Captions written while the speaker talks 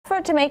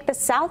effort to make the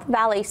South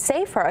Valley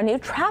safer, a new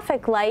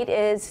traffic light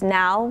is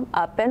now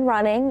up and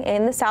running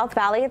in the South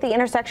Valley at the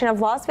intersection of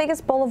Las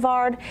Vegas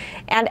Boulevard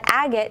and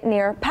Agate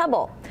near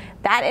Pebble.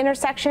 That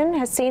intersection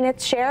has seen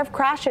its share of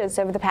crashes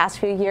over the past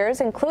few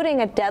years,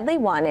 including a deadly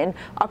one in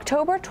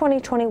October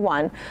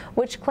 2021,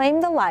 which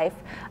claimed the life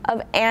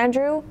of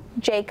Andrew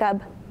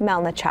Jacob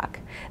Melnichuk.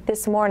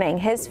 This morning,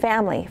 his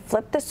family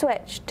flipped the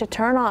switch to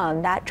turn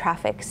on that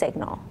traffic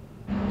signal.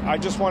 I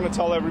just want to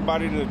tell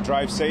everybody to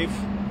drive safe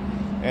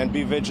and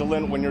be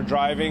vigilant when you're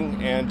driving,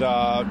 and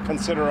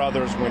consider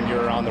others when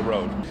you're on the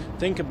road.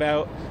 Think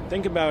about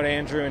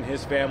Andrew and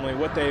his family,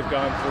 what they've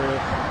gone through,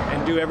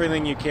 and do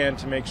everything you can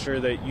to make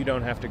sure that you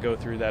don't have to go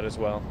through that as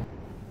well.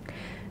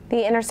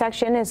 The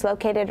intersection is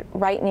located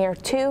right near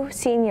two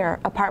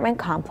senior apartment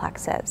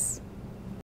complexes.